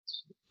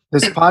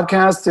This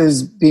podcast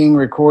is being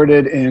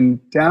recorded in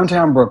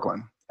downtown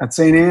Brooklyn at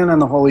St. Anne and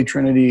the Holy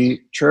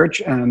Trinity Church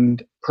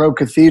and Pro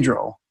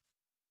Cathedral,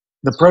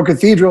 the Pro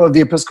Cathedral of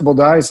the Episcopal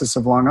Diocese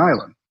of Long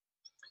Island.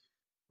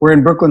 We're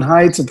in Brooklyn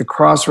Heights at the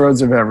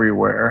crossroads of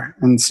everywhere,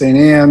 and St.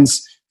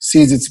 Anne's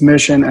sees its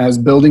mission as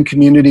building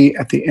community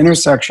at the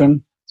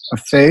intersection of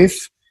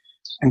faith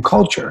and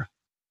culture.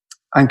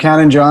 I'm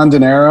Canon John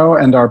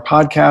Denaro, and our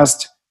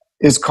podcast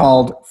is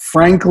called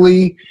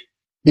Frankly,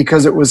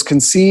 because it was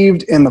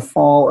conceived in the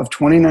fall of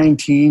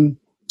 2019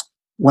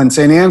 when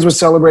St. Anne's was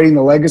celebrating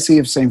the legacy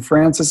of St.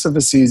 Francis of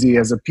Assisi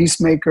as a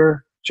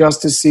peacemaker,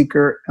 justice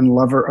seeker, and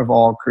lover of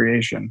all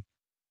creation.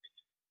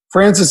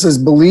 Francis is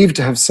believed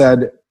to have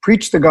said,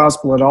 "Preach the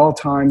gospel at all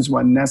times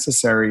when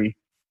necessary,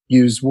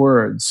 use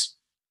words."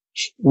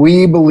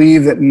 We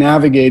believe that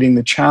navigating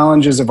the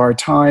challenges of our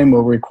time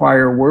will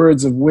require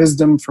words of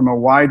wisdom from a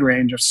wide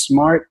range of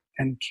smart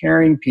and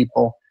caring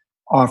people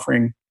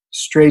offering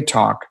straight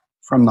talk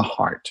from the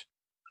heart.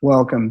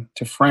 Welcome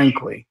to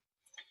Frankly.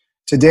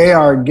 Today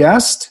our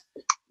guest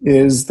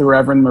is the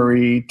Reverend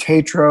Marie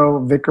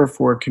Tatro, Vicar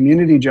for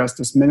Community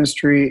Justice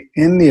Ministry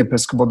in the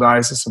Episcopal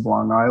Diocese of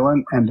Long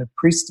Island and a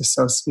priest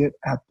associate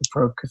at the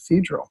Pro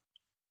Cathedral.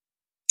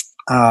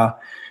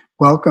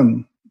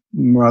 Welcome,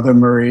 Mother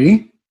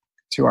Marie,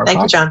 to our podcast.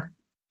 Thank you, John.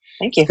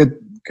 Thank you.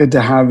 Good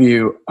to have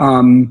you.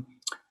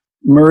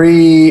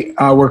 Marie,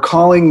 we're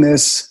calling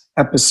this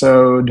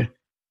episode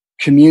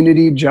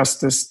Community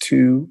Justice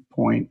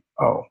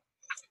 2.0.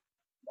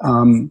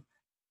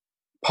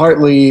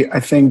 Partly, I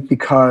think,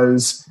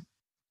 because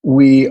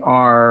we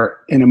are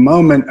in a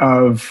moment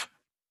of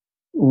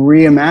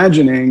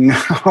reimagining,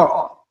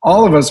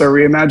 all of us are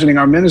reimagining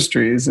our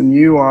ministries, and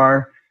you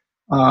are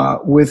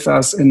with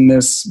us in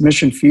this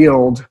mission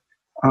field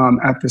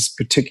at this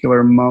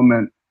particular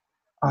moment,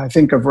 I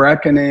think, of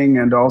reckoning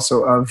and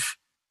also of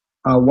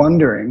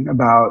wondering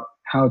about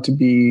how to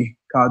be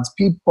God's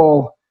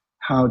people,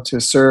 how to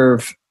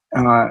serve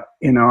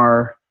in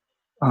our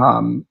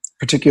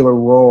particular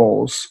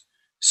roles.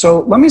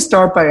 So let me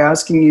start by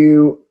asking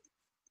you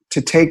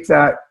to take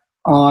that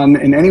on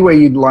in any way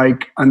you'd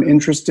like. I'm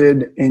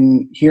interested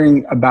in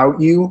hearing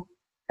about you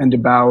and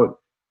about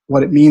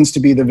what it means to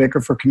be the Vicar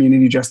for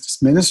Community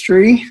Justice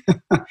Ministry,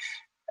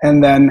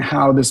 and then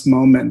how this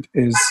moment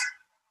is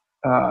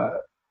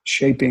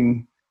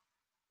shaping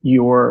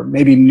your,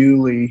 maybe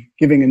newly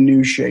giving a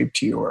new shape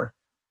to your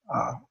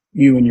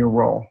you and your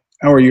role,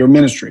 or your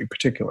ministry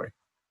particularly.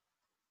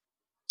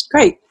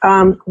 Great.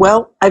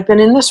 Well, I've been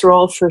in this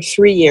role for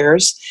 3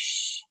 years,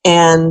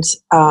 and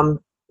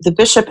the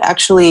bishop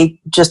actually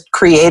just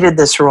created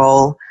this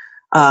role.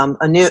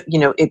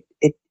 It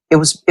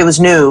was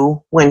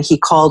new when he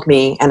called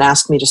me and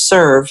asked me to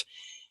serve.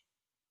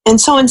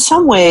 And so in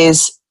some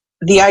ways,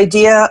 the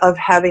idea of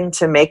having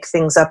to make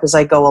things up as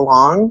I go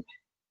along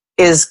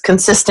is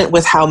consistent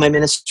with how my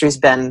ministry's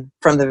been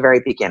from the very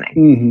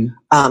beginning.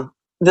 Mm-hmm.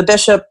 The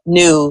bishop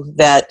knew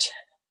that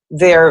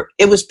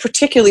it was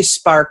particularly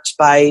sparked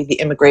by the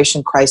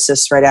immigration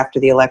crisis right after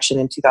the election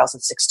in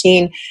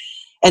 2016.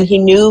 And he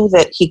knew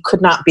that he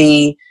could not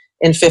be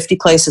in 50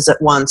 places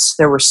at once.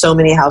 There were so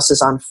many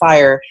houses on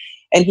fire.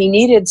 And he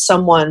needed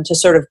someone to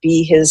sort of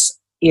be his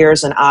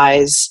ears and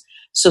eyes,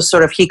 so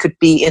sort of he could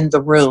be in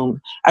the room.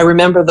 I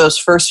remember those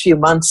first few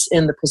months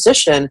in the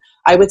position,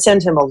 I would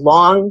send him a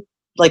long,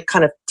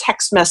 kind of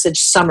text message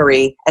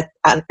summary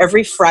on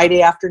every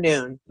Friday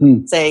afternoon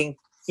saying,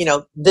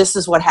 this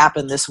is what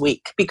happened this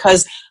week.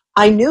 Because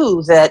I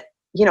knew that,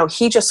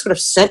 he just sort of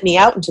sent me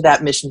out into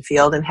that mission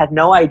field and had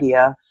no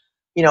idea,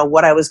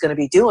 what I was going to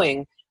be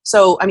doing.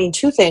 So,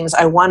 two things.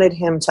 I wanted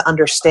him to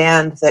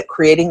understand that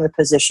creating the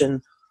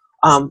position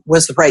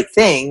was the right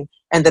thing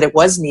and that it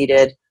was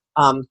needed.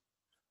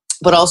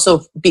 But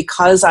also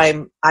because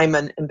I'm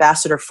an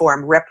ambassador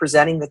I'm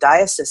representing the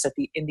diocese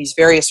in these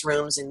various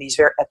rooms,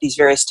 at these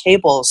various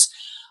tables.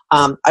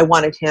 I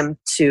wanted him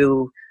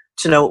to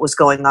know what was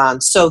going on.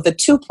 So the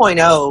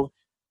 2.0,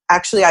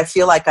 actually, I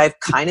feel like I've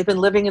kind of been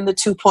living in the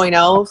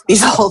 2.0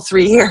 these whole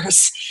 3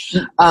 years.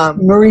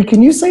 Marie,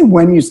 can you say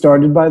when you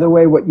started, by the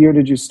way? What year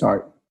did you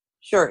start?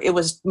 Sure. It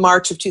was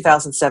March of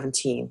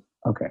 2017.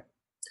 Okay.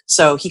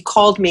 So he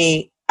called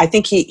me. I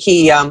think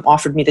he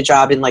offered me the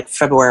job in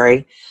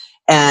February.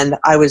 And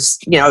I was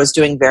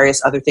doing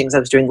various other things. I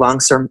was doing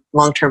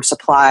long-term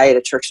supply at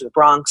a church in the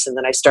Bronx. And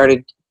then I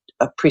started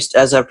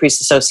as a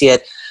priest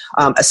associate,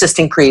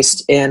 assisting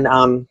priest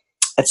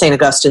at St.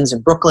 Augustine's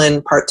in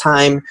Brooklyn,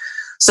 part-time.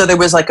 So there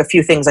was a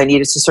few things I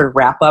needed to sort of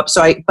wrap up.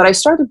 But I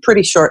started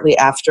pretty shortly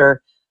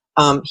after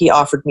he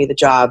offered me the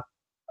job.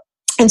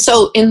 And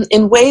so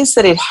in ways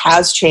that it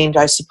has changed,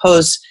 I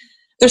suppose,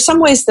 there's some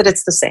ways that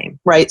it's the same,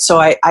 right? So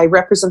I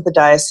represent the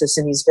diocese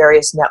in these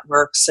various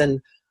networks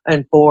and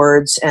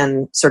boards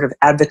and sort of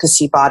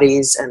advocacy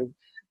bodies, and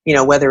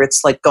whether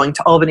it's going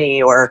to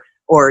Albany or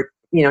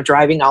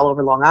driving all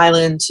over Long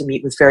Island to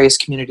meet with various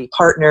community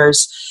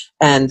partners,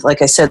 and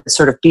like I said,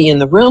 sort of be in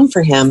the room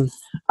for him.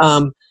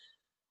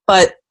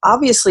 But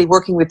obviously,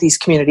 working with these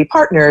community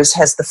partners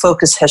the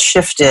focus has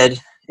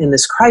shifted in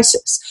this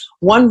crisis.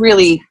 One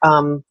really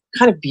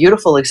kind of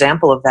beautiful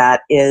example of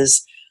that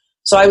is,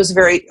 so I was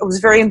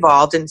very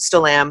involved and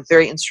still am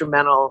very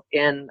instrumental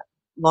in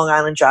Long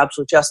Island Jobs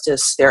with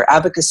Justice, their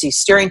advocacy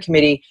steering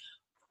committee,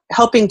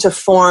 helping to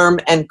form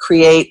and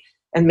create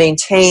and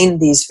maintain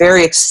these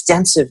very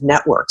extensive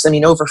networks. I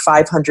mean, over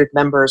 500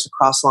 members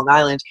across Long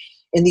Island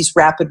in these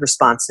rapid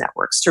response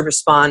networks to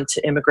respond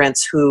to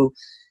immigrants who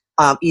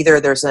either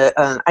there's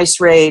an ICE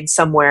raid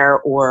somewhere,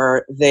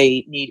 or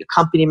they need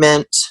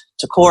accompaniment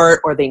to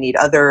court, or they need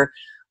other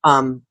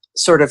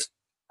sort of,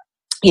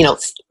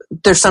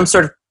 there's some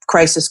sort of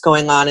crisis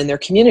going on in their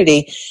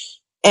community.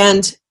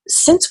 And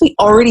since we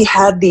already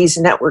had these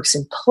networks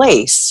in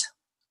place,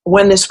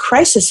 when this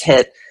crisis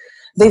hit,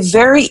 they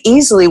very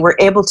easily were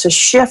able to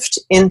shift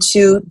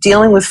into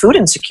dealing with food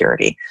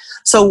insecurity.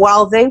 So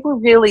while they were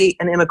really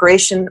an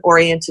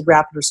immigration-oriented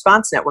rapid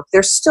response network, they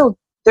are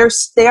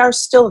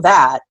still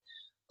that,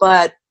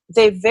 but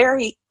they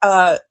very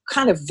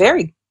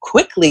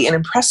quickly and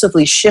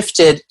impressively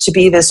shifted to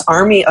be this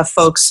army of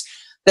folks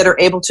that are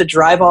able to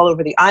drive all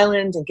over the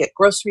island and get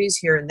groceries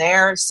here and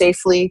there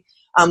safely,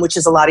 which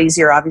is a lot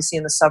easier, obviously,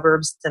 in the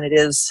suburbs than it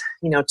is,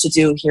 to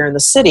do here in the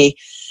city.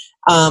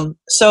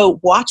 So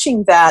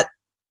watching that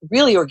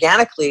really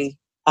organically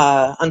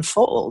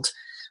unfold,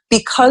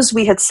 because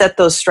we had set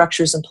those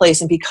structures in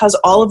place, and because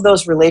all of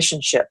those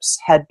relationships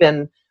had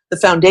been, the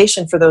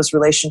foundation for those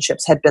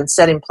relationships had been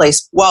set in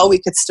place while we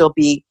could still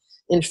be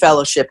in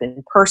fellowship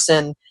in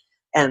person.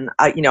 And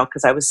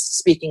because I was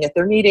speaking at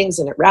their meetings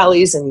and at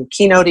rallies and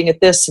keynoting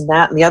at this and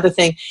that and the other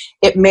thing,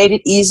 it made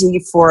it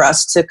easy for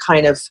us to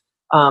kind of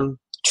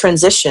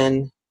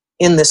transition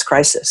in this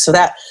crisis. So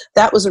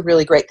that was a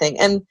really great thing.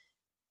 And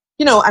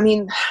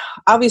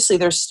obviously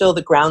there's still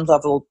the ground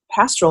level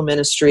pastoral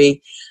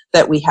ministry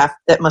that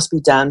that must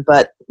be done.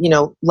 But,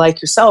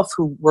 like yourself,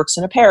 who works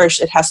in a parish,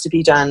 it has to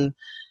be done,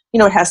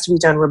 it has to be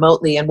done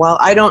remotely. And while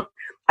I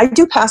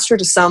do pastor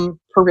to some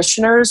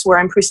parishioners where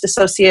I'm priest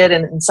associate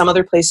and in some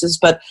other places,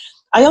 but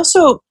I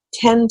also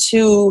tend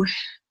to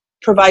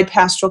provide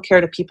pastoral care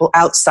to people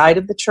outside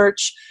of the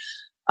church.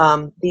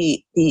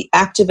 The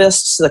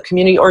activists, the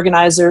community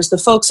organizers, the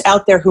folks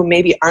out there who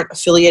maybe aren't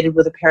affiliated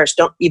with a parish,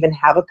 don't even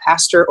have a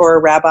pastor or a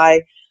rabbi.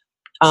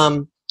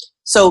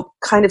 So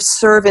kind of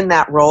serve in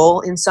that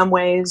role in some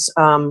ways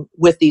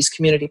with these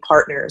community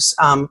partners,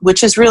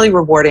 which is really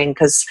rewarding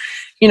because,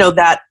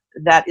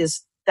 that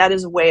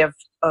is a way of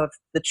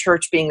the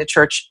church being the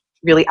church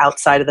really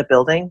outside of the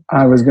building.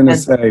 I was going to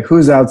say,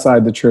 who's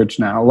outside the church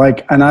now?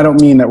 And I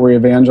don't mean that we're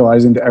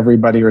evangelizing to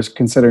everybody or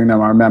considering them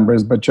our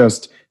members, but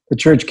just the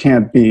church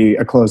can't be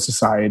a closed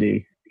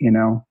society,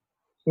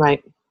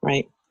 Right.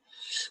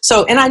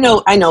 So, and I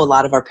know a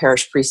lot of our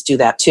parish priests do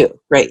that too,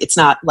 right? It's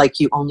not like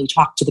you only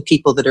talk to the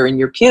people that are in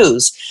your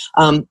pews,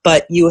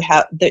 but you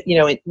have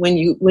that. When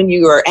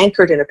you are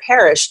anchored in a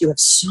parish, you have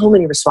so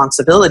many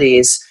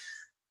responsibilities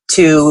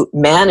to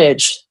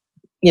manage.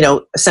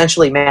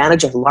 Essentially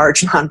manage a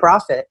large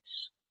nonprofit.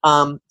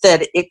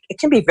 That it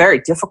can be very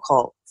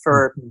difficult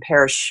for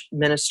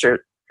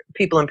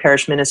people in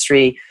parish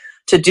ministry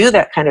to do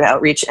that kind of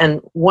outreach.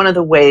 And one of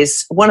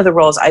the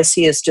roles I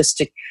see is just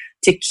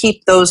to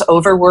keep those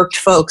overworked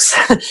folks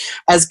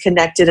as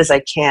connected as I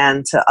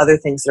can to other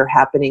things that are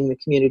happening in the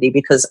community,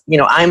 because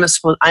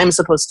I'm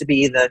supposed to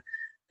be the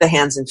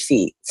hands and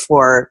feet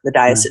for the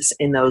diocese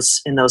in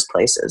those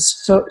places.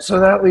 So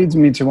that leads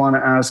me to want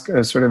to ask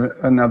a sort of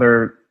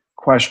another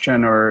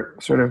question, or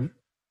sort of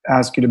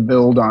ask you to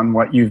build on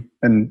what you've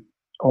been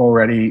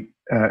already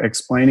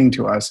explaining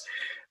to us.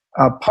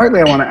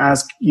 Partly I want to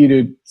ask you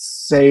to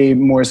say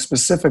more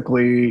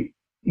specifically,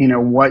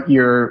 what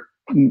your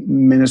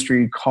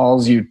ministry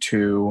calls you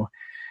to,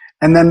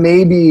 and then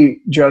maybe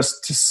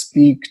just to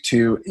speak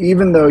to,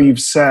 even though you've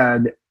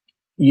said,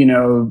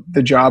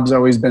 the job's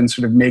always been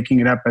sort of making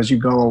it up as you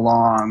go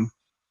along,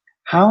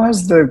 how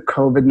has the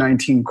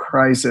COVID-19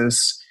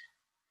 crisis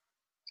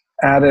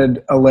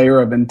added a layer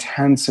of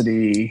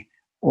intensity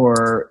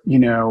or,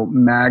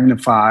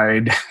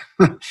 magnified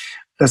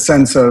the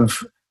sense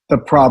of the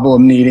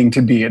problem needing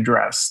to be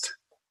addressed?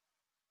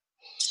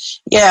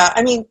 Yeah,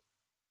 I mean,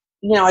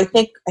 I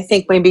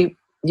think maybe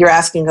you're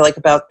asking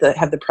about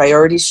have the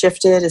priorities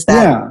shifted? Is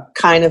that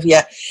kind of,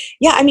 yeah.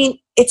 I mean,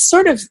 it's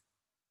sort of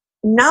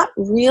not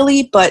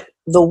really, but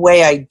the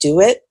way I do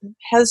it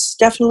has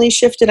definitely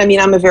shifted. I mean,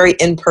 I'm a very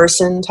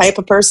in-person type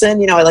of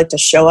person. I like to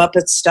show up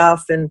at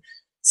stuff and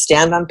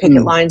stand on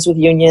picket lines with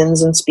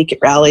unions and speak at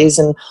rallies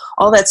and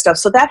all that stuff.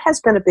 So that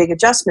has been a big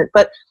adjustment.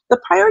 But the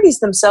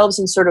priorities themselves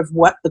and sort of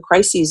what the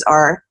crises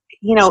are,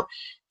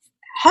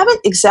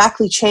 haven't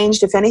exactly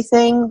changed. If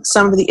anything,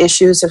 some of the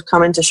issues have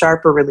come into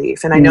sharper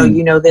relief. And I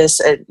know this,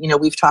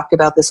 we've talked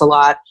about this a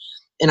lot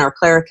in our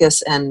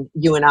clericus, and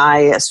you and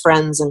I as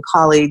friends and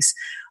colleagues,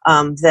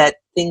 that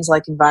things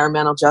like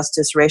environmental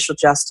justice, racial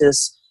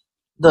justice,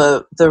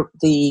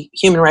 the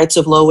human rights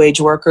of low-wage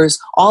workers,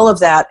 all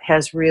of that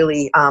has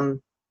really,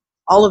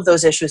 all of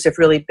those issues have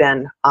really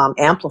been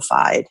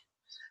amplified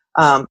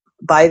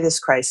by this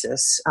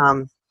crisis.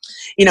 And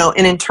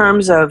in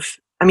terms of,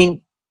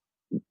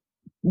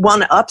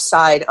 one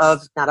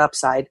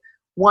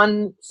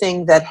one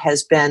thing that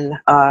has been,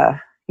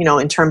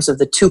 in terms of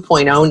the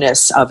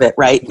 2.0-ness of it,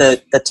 right,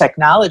 the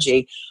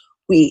technology,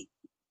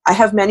 I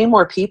have many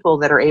more people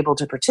that are able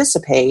to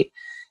participate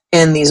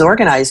in these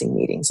organizing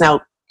meetings.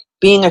 Now,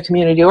 being a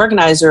community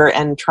organizer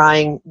and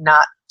trying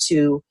not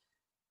to,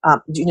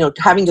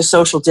 having to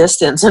social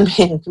distance and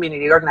being a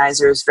community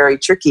organizer is very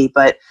tricky.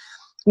 But,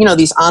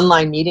 these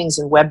online meetings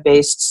and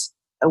web-based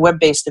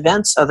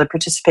events, the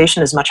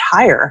participation is much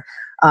higher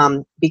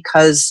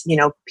because,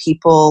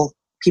 people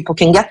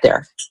can get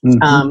there.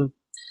 Mm-hmm.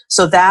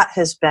 So that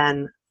has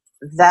been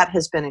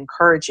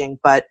encouraging.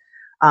 But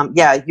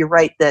you're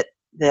right that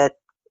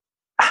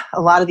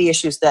a lot of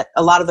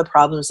the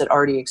problems that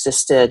already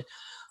existed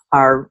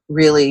are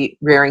really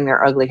rearing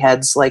their ugly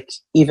heads, like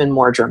even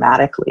more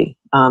dramatically,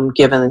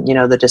 given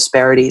the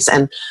disparities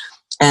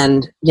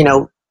and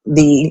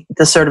the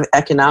sort of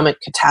economic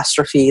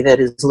catastrophe that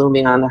is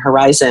looming on the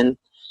horizon.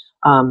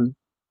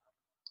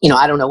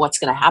 I don't know what's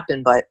going to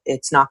happen, but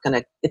it's not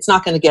going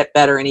to get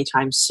better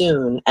anytime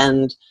soon.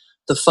 And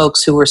the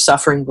folks who were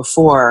suffering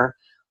before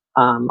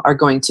are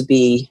going to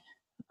be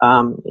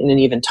in an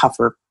even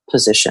tougher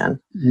position.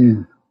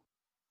 Mm.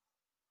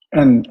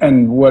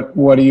 And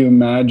what do you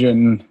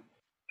imagine?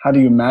 How do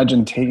you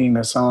imagine taking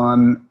this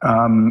on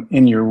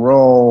in your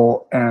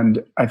role?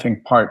 And I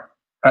think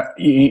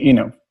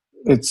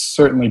it's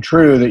certainly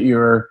true that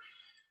you're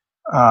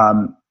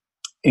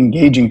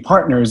engaging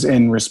partners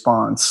in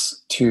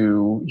response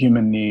to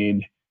human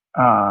need,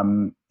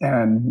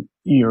 and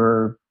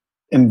you're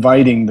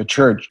inviting the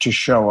church to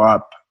show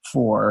up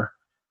for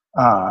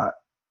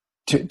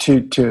to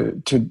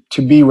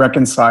be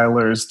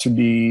reconcilers, to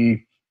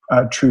be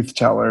truth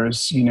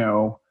tellers,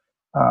 to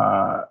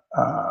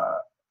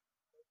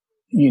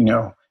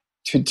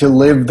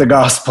live the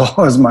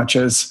gospel as much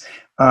as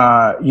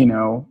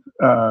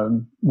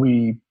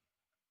we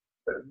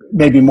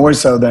maybe more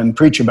so than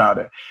preach about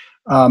it.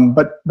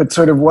 But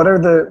sort of what are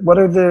the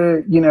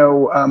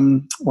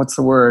what's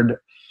the word?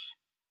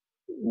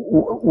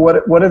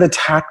 What are the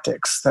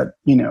tactics that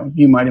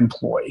you might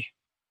employ?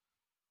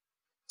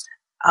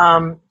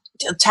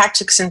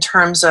 Tactics in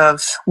terms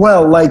of,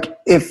 well, like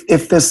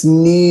if this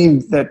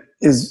need that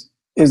is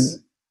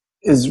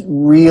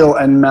real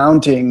and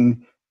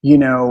mounting,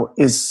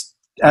 is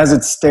as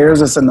it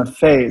stares us in the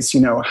face,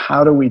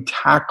 how do we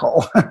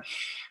tackle?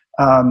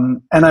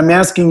 And I'm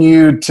asking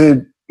you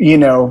to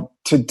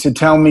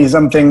tell me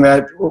something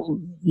that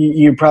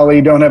you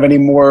probably don't have any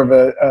more of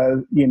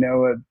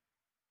the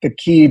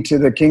key to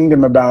the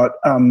kingdom about.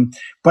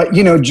 But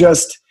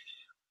just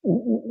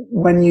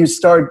when you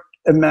start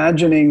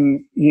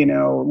imagining,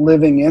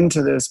 living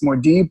into this more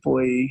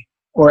deeply,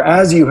 or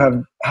as you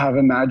have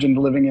imagined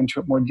living into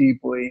it more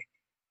deeply,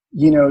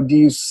 do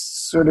you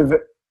sort of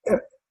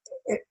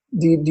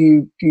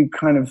do you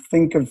kind of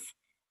think of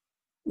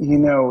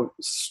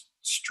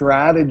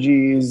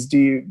strategies?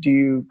 Do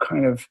you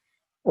kind of,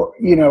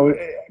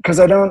 because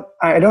I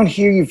don't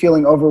hear you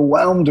feeling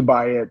overwhelmed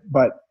by it,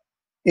 but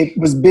it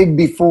was big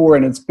before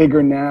and it's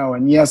bigger now,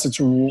 and yes, it's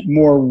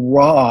more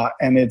raw,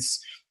 and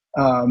it's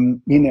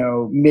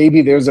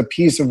maybe there's a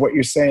piece of what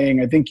you're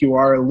saying. I think you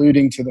are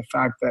alluding to the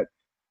fact that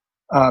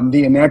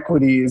the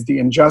inequities, the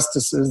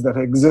injustices that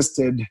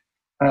existed,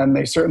 and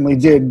they certainly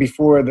did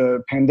before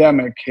the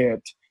pandemic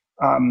hit,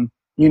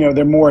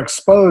 they're more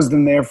exposed,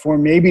 and therefore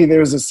maybe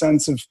there's a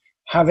sense of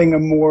having a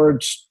more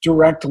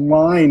direct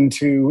line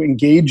to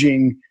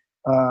engaging,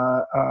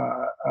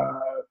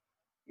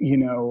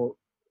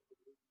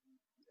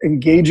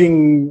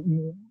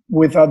 engaging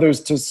with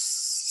others to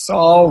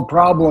solve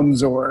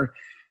problems, or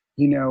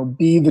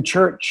be the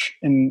church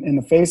in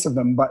the face of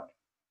them. But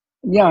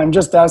yeah, I'm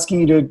just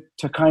asking you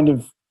to kind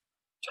of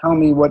tell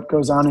me what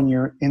goes on in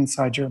your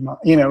mind,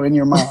 in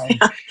your mind.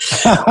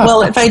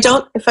 Well, if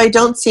I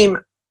don't seem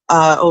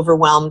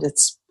overwhelmed,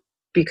 it's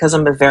because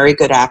I'm a very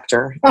good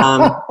actor,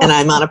 and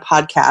I'm on a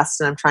podcast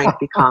and I'm trying to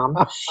be calm.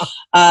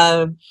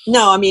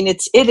 No, I mean,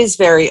 it is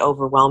very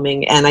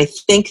overwhelming, and I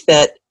think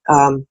that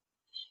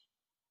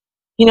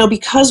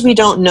because we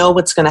don't know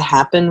what's going to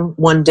happen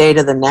one day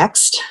to the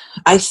next,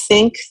 I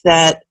think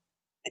that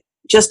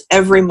just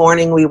every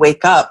morning we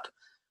wake up,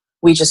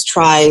 we just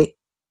try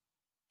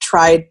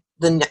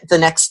the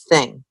next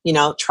thing,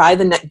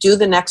 do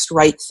the next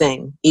right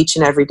thing each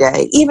and every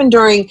day. Even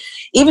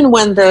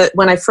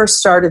when I first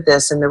started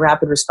this and the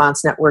rapid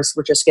response networks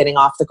were just getting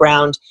off the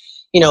ground,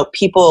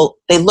 people,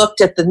 they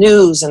looked at the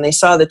news and they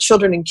saw the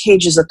children in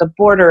cages at the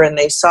border, and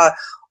they saw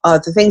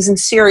the things in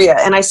Syria.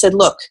 And I said,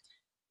 look,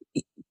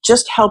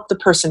 just help the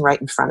person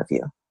right in front of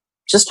you.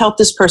 Just help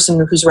this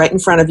person who's right in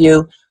front of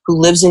you, who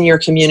lives in your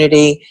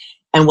community,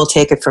 and we'll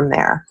take it from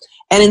there.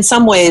 And in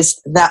some ways,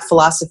 that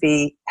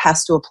philosophy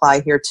has to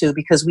apply here too,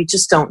 because we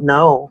just don't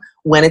know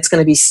when it's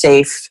going to be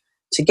safe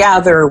to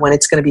gather, when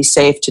it's going to be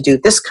safe to do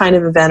this kind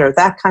of event or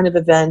that kind of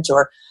event.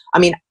 Or,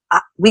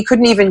 we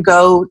couldn't even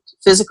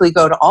physically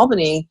go to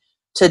Albany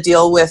to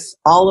deal with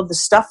all of the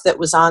stuff that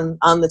was on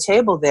the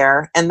table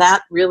there. And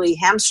that really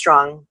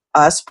hamstrung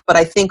us. But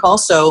I think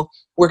also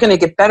we're going to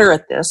get better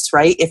at this,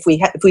 right? If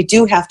we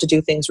do have to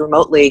do things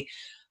remotely,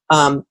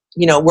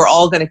 we're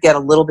all going to get a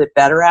little bit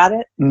better at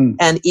it.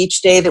 And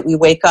each day that we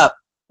wake up,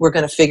 we're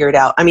going to figure it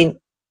out. I mean,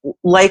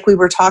 like we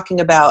were talking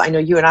about, I know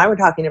you and I were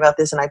talking about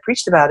this, and I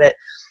preached about it,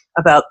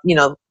 about,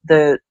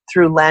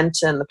 through Lent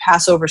and the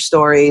Passover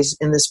stories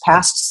in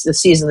the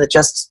season that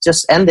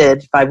just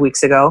ended 5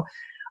 weeks ago.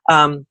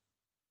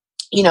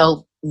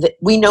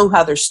 We know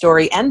how their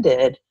story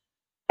ended,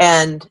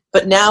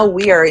 but now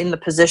we are in the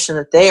position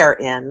that they are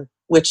in,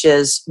 which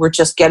is we're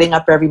just getting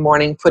up every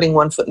morning, putting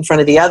one foot in front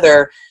of the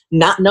other,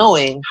 not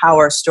knowing how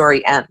our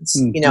story ends.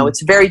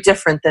 It's very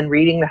different than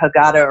reading the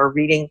Haggadah or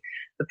reading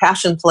the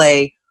Passion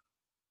Play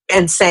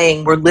and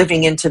saying we're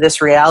living into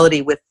this reality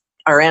with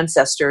our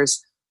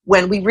ancestors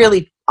when we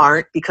really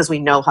aren't, because we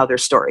know how their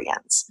story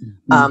ends.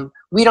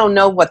 We don't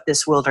know what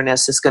this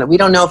wilderness is we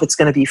don't know if it's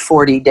going to be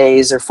 40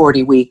 days or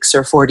 40 weeks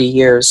or 40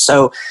 years.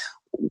 So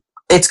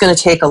it's going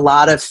to take a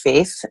lot of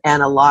faith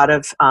and a lot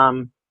of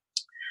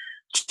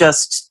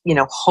just,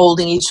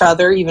 holding each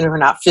other, even if we're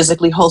not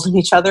physically holding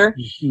each other,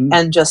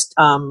 and just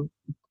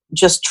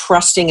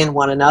trusting in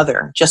one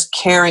another, just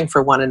caring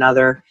for one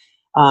another,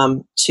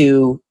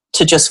 to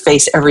just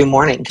face every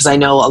morning. Because I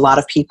know a lot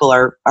of people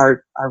are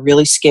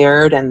really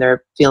scared and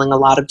they're feeling a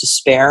lot of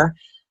despair.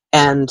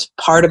 And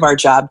part of our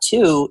job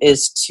too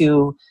is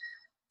to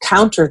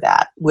counter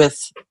that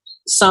with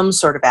some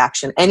sort of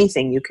action,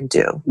 anything you can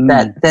do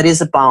that is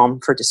a balm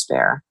for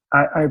despair.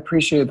 I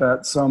appreciate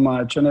that so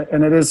much. And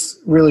it is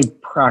really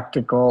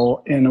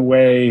practical in a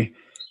way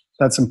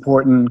that's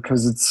important,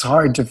 because it's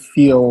hard to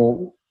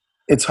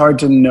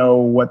know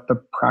what the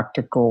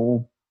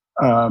practical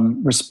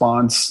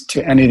response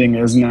to anything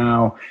is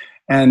now.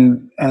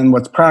 And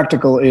what's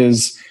practical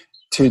is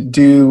to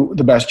do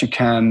the best you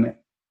can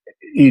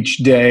each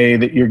day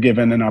that you're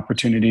given an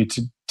opportunity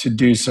to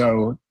do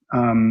so,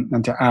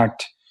 and to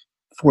act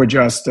for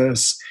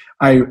justice.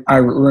 I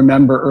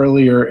remember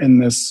earlier in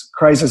this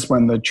crisis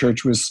when the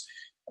church was,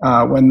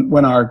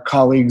 when our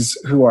colleagues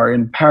who are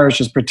in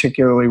parishes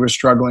particularly were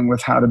struggling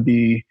with how to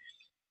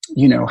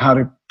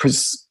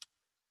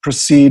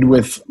proceed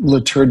with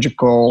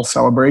liturgical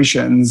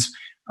celebrations.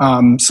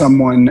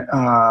 Someone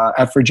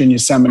at Virginia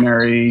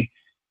Seminary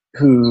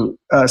who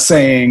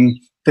saying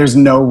there's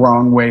no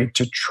wrong way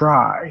to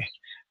try.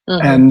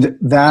 And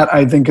that,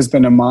 I think, has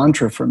been a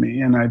mantra for me.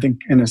 And I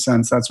think, in a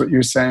sense, that's what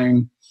you're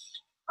saying.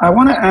 I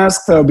want to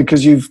ask, though,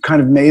 because you've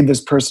kind of made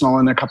this personal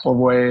in a couple of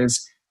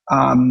ways,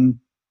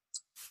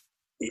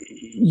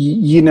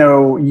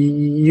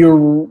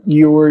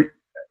 you're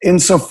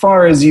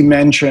insofar as you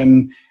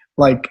mention,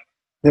 like,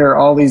 there are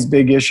all these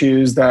big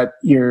issues that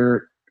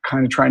you're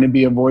kind of trying to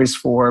be a voice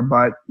for,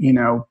 but,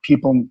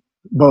 people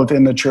both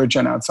in the church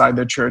and outside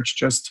the church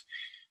just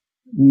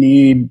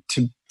need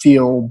to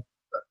feel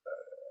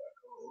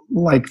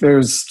like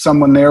there's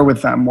someone there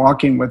with them,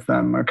 walking with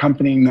them,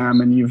 accompanying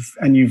them, and you've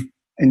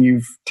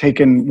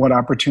taken what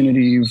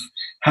opportunity you've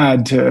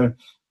had to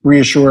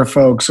reassure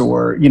folks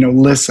or,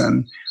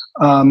 listen.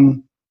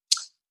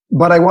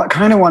 But I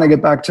kind of want to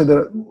get back to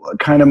the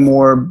kind of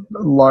more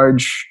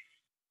large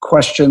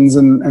questions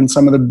and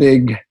some of the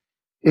big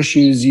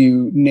issues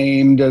you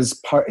named as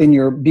part in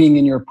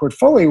your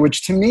portfolio,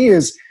 which to me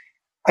is,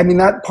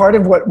 that part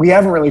of what we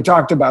haven't really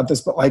talked about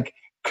this, but like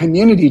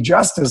community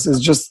justice is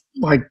just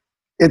like,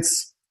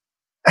 it's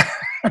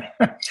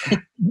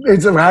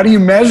how do you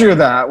measure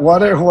that?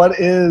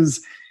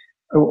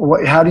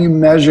 How do you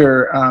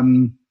measure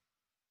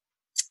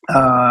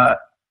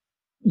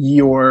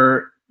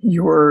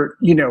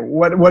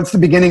what's the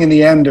beginning and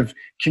the end of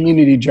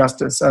community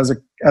justice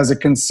as a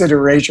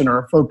consideration or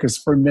a focus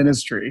for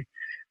ministry?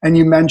 And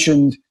you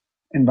mentioned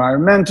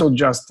environmental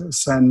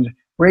justice and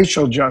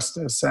racial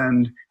justice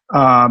and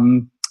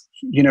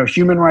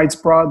human rights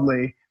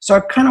broadly. So I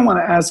kind of want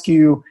to ask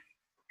you,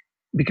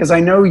 because I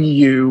know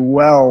you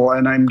well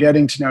and I'm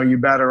getting to know you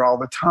better all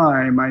the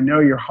time. I know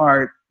your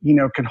heart,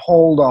 can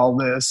hold all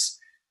this.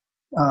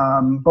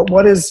 But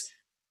what is,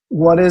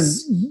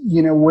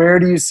 where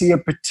do you see a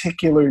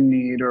particular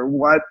need, or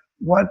what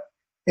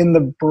in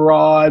the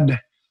broad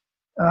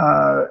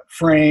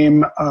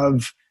frame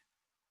of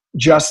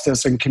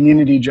justice and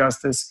community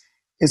justice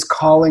is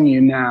calling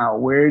you now?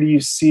 Where do you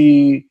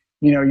see,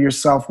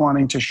 yourself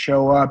wanting to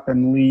show up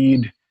and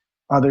lead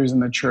others in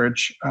the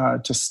church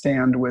to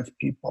stand with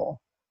people?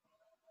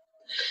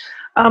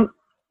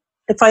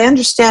 If I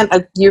understand,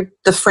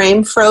 the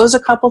frame froze a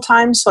couple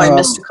times, so I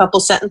missed a couple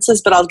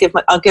sentences, but I'll give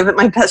it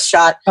my best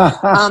shot.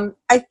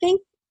 I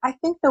think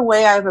the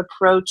way I've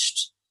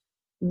approached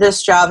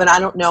this job, and I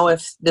don't know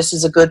if this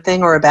is a good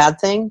thing or a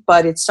bad thing,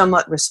 but it's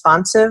somewhat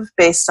responsive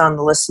based on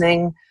the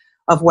listening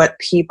of what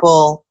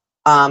people,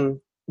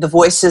 the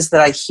voices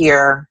that I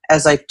hear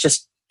as I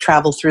just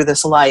travel through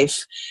this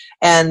life.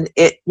 And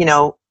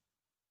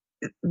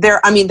there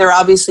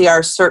obviously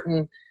are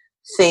certain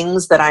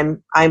things that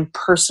I'm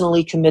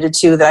personally committed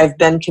to, that I've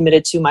been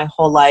committed to my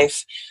whole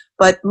life.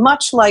 But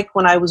much like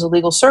when I was a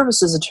legal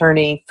services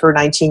attorney for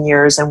 19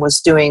 years and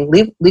was doing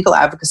legal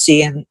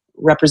advocacy and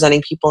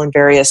representing people in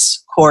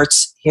various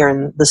courts here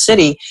in the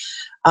city,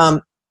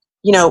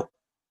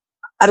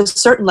 at a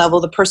certain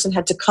level, the person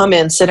had to come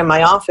in, sit in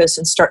my office,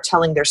 and start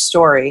telling their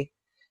story.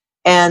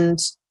 And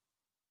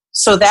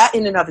so that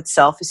in and of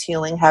itself is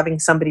healing, having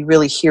somebody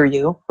really hear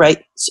you,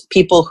 right?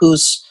 People who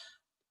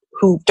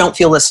don't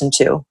feel listened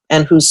to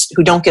and who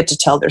don't get to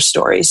tell their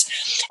stories.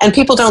 And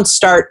people don't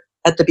start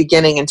at the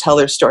beginning and tell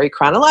their story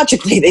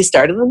chronologically. They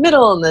start in the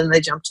middle, and then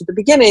they jump to the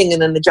beginning,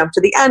 and then they jump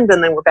to the end,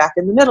 and then we're back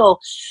in the middle.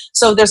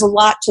 So there's a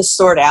lot to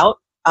sort out.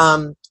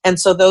 And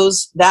so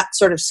that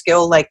sort of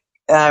skill,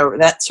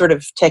 that sort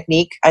of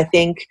technique, I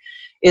think,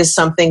 is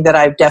something that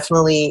I've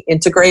definitely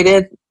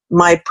integrated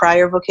my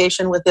prior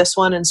vocation with this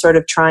one, and sort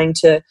of trying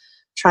to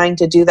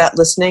do that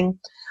listening.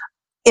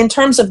 In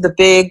terms of the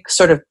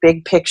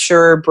big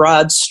picture,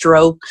 broad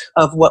stroke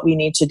of what we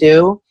need to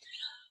do,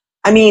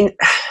 I mean,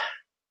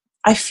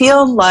 I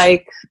feel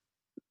like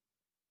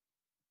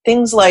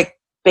things like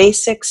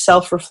basic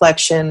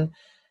self-reflection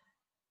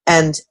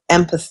and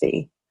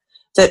empathy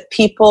that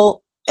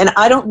people, and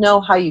I don't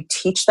know how you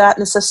teach that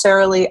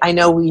necessarily. I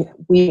know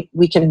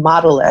we can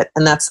model it,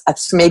 and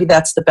maybe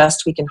that's the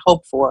best we can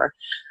hope for.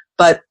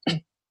 But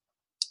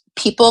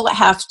people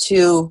have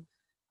to,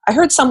 I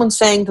heard someone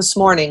saying this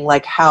morning,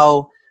 like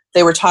how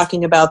they were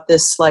talking about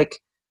this, like,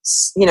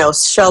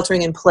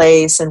 sheltering in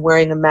place and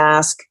wearing a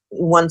mask.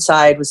 One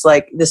side was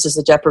like, this is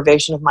a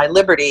deprivation of my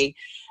liberty.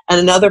 And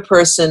another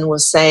person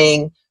was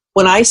saying,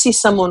 when I see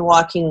someone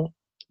walking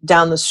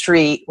down the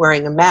street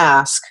wearing a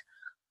mask,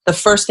 the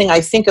first thing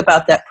I think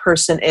about that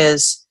person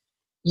is,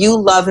 you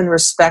love and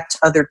respect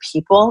other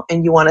people,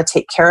 and you want to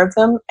take care of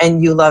them,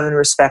 and you love and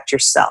respect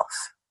yourself.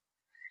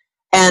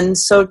 And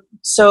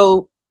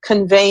so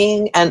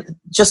conveying, and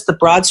just the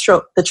broad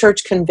stroke, the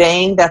church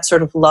conveying that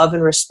sort of love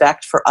and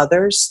respect for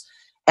others,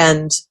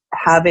 and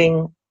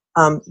having,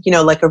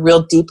 like a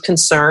real deep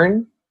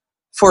concern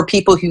for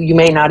people who you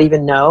may not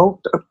even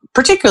know,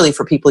 particularly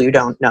for people you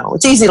don't know.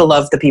 It's easy to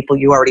love the people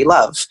you already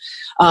love,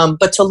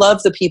 but to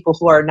love the people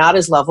who are not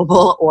as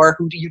lovable or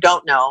who you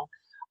don't know,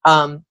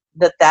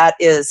 that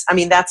is, I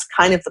mean, that's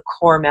kind of the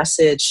core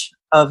message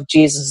of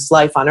Jesus'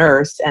 life on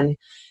earth and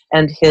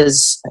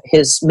his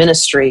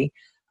ministry,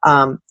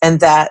 and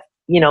that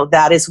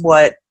is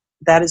what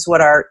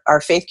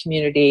our faith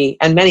community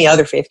and many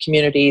other faith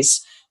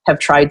communities have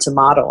tried to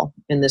model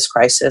in this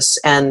crisis.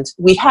 And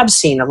we have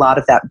seen a lot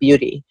of that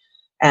beauty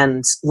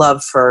and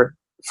love for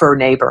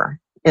neighbor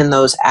in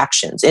those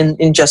actions,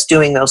 in just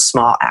doing those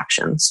small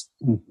actions.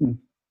 Mm-hmm.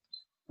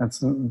 That's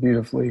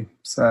beautifully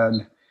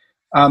said.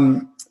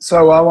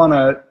 So I want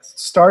to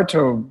start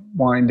to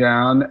wind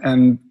down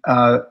and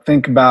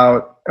think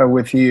about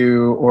with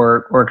you,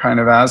 or kind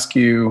of ask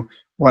you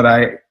what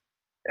I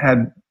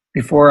had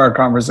before our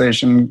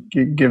conversation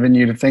given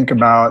you to think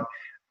about,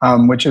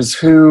 which is,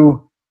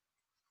 who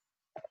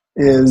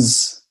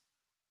is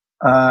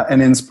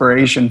an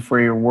inspiration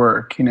for your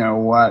work?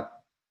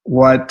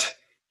 What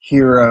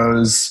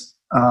heroes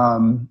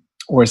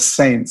or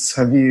saints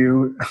have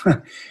you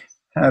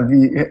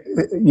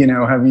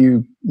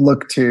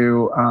looked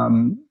to,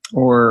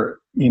 or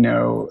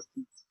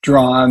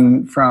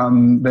drawn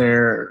from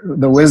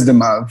the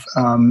wisdom of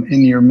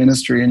in your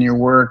ministry and your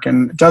work?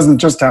 And it doesn't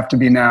just have to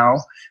be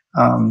now.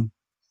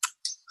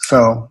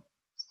 So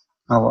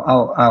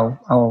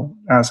I'll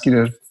ask you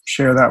to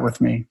share that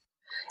with me.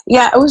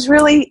 Yeah, I was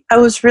really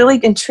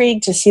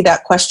intrigued to see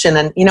that question.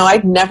 And,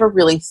 I'd never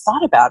really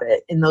thought about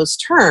it in those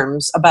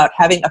terms, about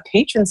having a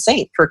patron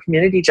saint for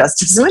community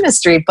justice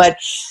ministry. But,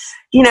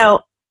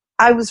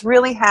 I was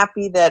really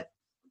happy that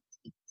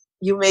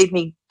you made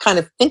me kind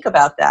of think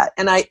about that.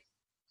 And I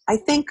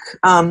think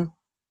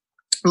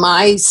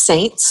my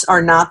saints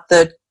are not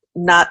the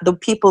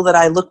people that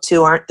I look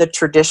to, aren't the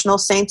traditional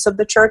saints of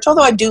the church,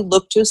 although I do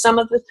look to some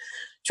of the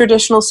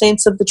traditional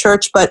saints of the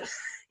church. But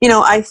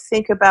I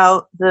think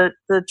about the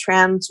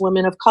trans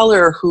women of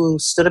color who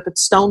stood up at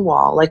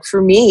Stonewall. Like,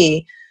 for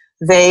me,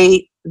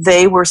 they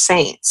were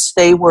saints.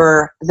 They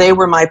were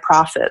my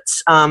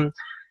prophets.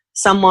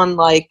 Someone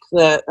like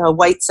the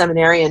white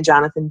seminarian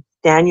Jonathan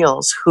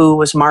Daniels, who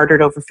was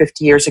martyred over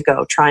 50 years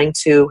ago, trying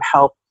to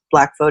help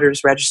Black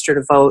voters register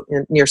to vote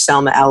near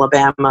Selma,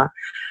 Alabama.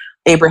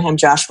 Abraham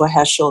Joshua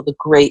Heschel, the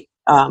great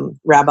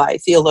rabbi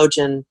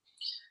theologian,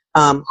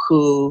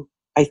 who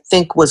I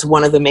think was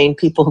one of the main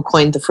people who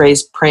coined the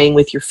phrase "praying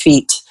with your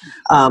feet,"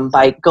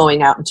 by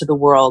going out into the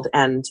world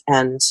and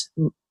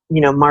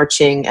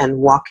marching and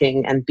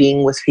walking and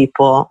being with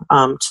people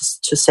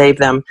to save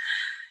them.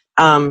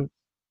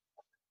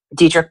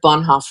 Dietrich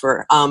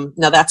Bonhoeffer.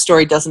 Now that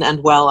story doesn't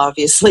end well.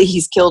 Obviously,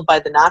 he's killed by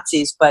the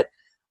Nazis, but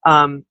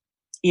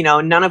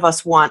none of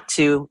us want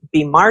to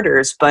be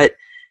martyrs. But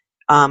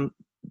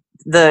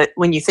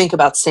when you think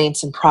about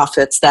saints and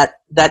prophets, that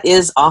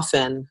is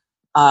often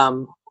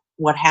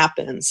what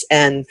happens.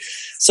 And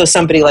so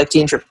somebody like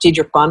Dietrich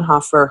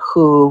Bonhoeffer,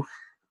 who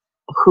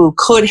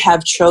could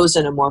have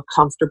chosen a more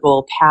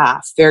comfortable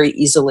path very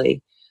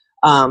easily,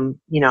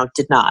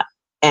 did not.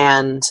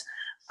 And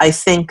I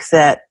think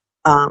that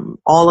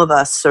all of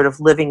us sort of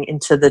living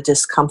into the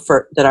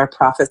discomfort that our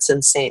prophets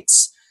and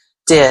saints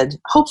did,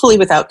 hopefully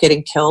without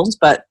getting killed,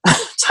 but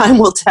time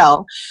will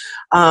tell.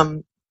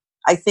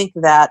 I think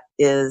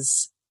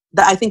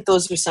I think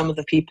those are some of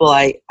the people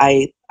I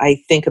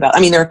think about.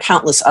 I mean, there are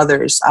countless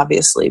others,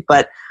 obviously,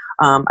 but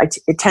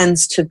it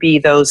tends to be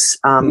those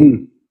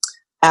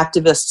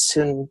activists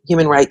and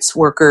human rights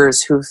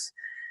workers who've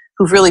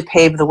really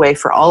paved the way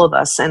for all of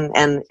us,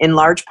 and in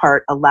large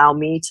part allow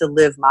me to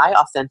live my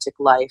authentic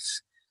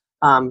life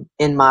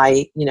in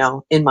my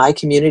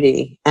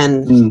community,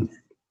 and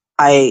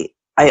I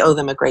owe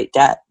them a great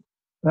debt.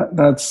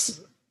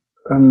 That's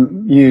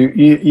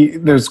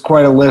there's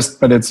quite a list,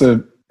 but it's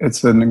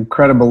an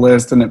incredible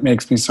list, and it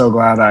makes me so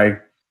glad I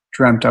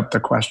dreamt up the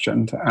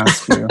question to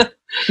ask you.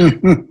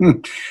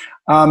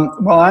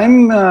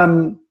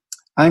 Well,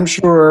 I'm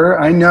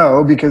sure, I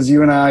know, because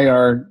you and I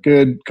are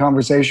good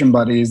conversation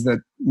buddies,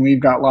 that we've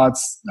got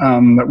lots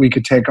that we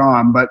could take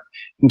on. But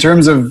in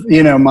terms of,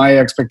 my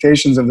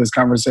expectations of this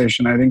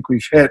conversation, I think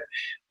we've hit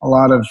a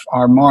lot of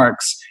our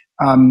marks.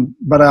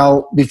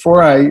 But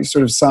before I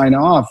sort of sign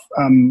off,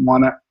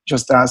 want to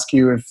just ask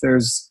you if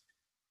there's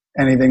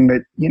anything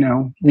that,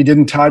 we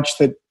didn't touch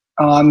that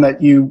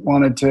you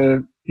wanted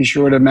to be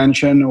sure to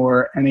mention,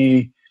 or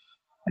any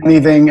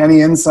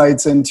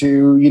insights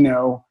into,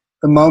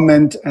 the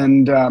moment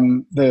and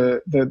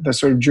the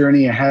sort of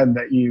journey ahead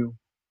that you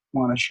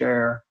want to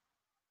share.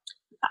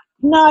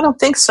 No, I don't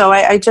think so.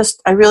 I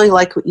really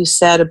like what you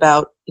said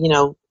about,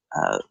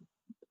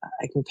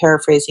 I can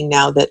paraphrasing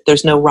now, that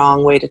there's no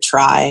wrong way to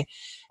try.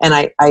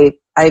 And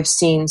I've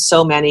seen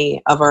so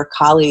many of our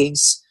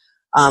colleagues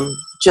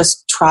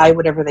just try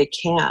whatever they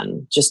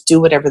can, just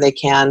do whatever they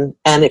can.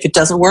 And if it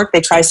doesn't work,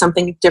 they try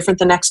something different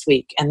the next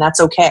week, and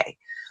that's okay.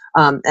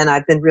 And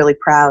I've been really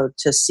proud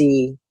to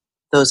see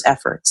those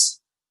efforts.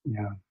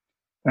 Yeah,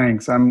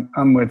 thanks.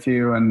 I'm with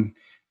you, and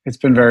it's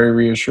been very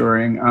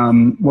reassuring.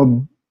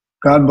 Well,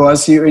 God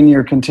bless you in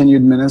your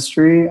continued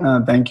ministry.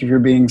 Thank you for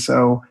being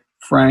so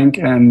frank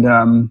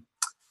and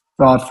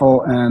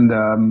thoughtful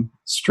and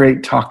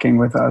straight talking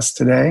with us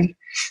today.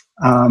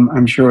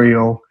 I'm sure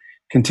you'll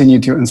continue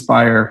to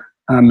inspire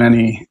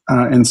many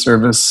in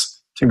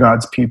service to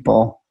God's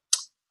people.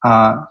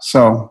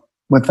 So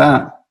with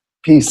that,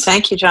 peace.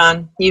 Thank you,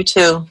 John. You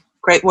too.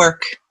 Great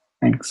work.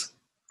 Thanks.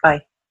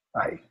 Bye.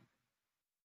 Bye.